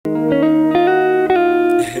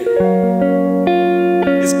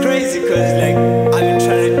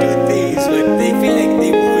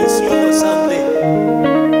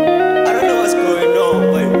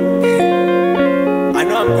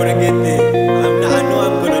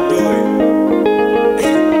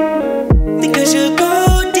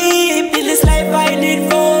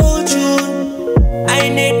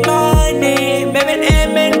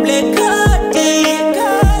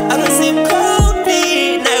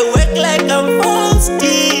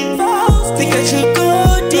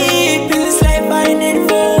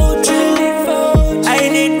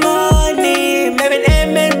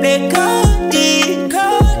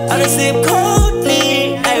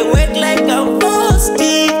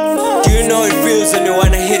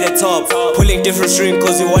top. Pulling different string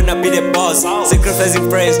cause we wanna be the boss. Sacrificing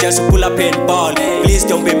friends just to pull up and ball. Please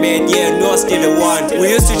don't be mad, yeah, no, I'm still the one. We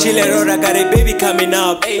used to chill around, I got a baby coming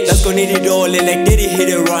up. That's gonna need it all, and like daddy hit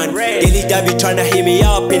and run. Daily Dabby tryna hit me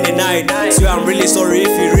up in the night. So I'm really sorry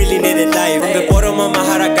if you really need a life. From the bottom of my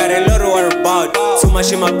heart, I got a lot to worry about. So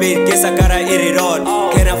much in my plate, guess I gotta eat it all.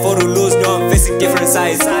 Can't afford to lose, no, I'm facing different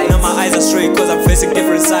sides. Now my eyes are straight cause I'm facing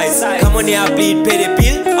different sides. Come on here, bleed, pay the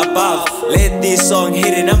bill above. Let this song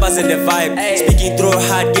hit the numbers and the vibe. Speaking through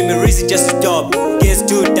hard, give me reason just to stop. Gets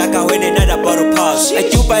too dark, I win another bottle pass. I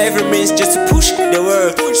do by every means just to push the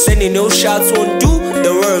world. Sending no shots won't do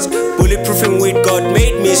the words. Bulletproofing with God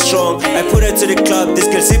made me strong. I put her to the club, this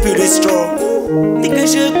girl CP is strong. Think I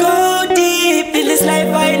should go deep in this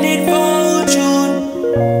life, I need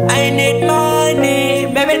fortune. I need money,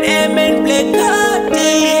 maybe an M and play card.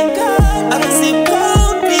 I don't see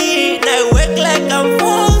coffee, I work like I'm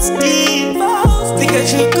thirsty. Think I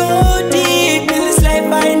should go deep in this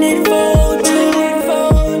life, I need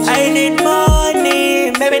fortune. I need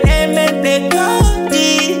money, maybe an M and play card.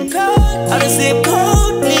 I don't see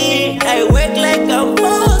coffee, I work like I'm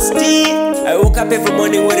thirsty. I woke up every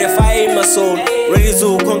morning with a fire in my soul, ready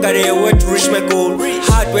to conquer the world to reach my goal.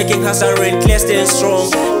 Hard working, hustling, clear, staying strong.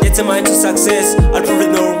 Determined to success, I'll prove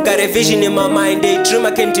it no. Got a vision in my mind, they dream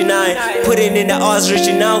I can't deny. Putting in the hours,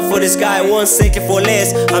 reaching out for the sky. Won't settle for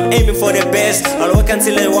less, I'm aiming for the best. I'll work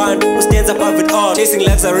until I want who stands above it all. Chasing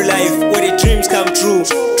luxury life, where the dreams come true.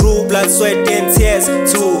 True blood, sweat and tears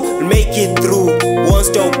to make it through. Won't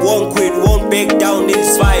stop, won't quit, won't back down in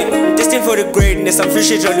this fight. I'm destined for the greatness, I'm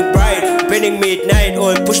fishing running bright. Bending midnight,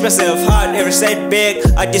 or push myself hard. Every setback,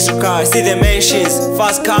 I disregard. See the mansions,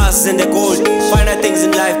 fast cars and the gold. Finer things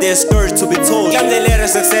in life, there's stories to be told. Climb the ladder of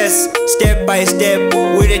success, step by step.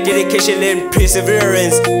 With the dedication and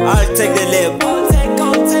perseverance, I'll take the leap. I'll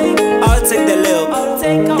take the leap.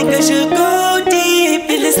 Think I should go deep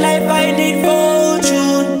in this life, I need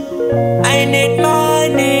fortune. I need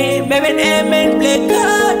money, maybe an M and play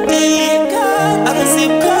card. I don't see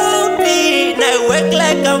coffee, I work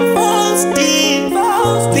like I'm thirsty.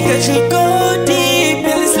 Think I should go deep in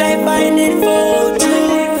this life, I need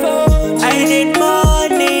fortune. I need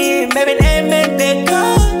money, maybe an M and play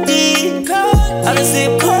card. I don't see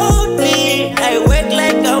coffee, I work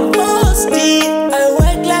like I'm thirsty. I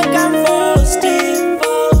work like I'm thirsty.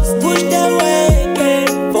 Push the work and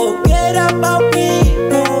forget about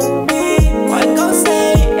people. I can't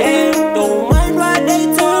say it, don't mind what they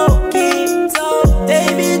talking. They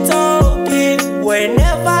be talking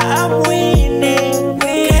whenever I'm winning.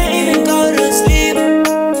 Can't even go to sleep.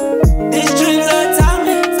 These dreams are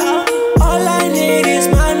timeless. All I need is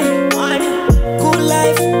money. Good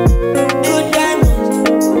life, good diamonds.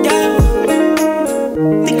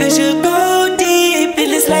 Think I should go deep in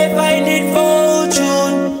this life, I need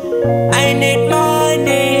fortune. I need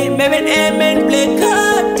money, maybe an M and play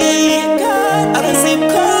card. I don't see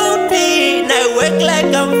coffee, I work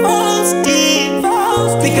like I'm thirsty.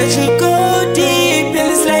 Think I should go deep in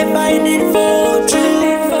this life, I need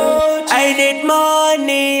fortune. I need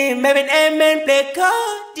money, maybe an M and play card.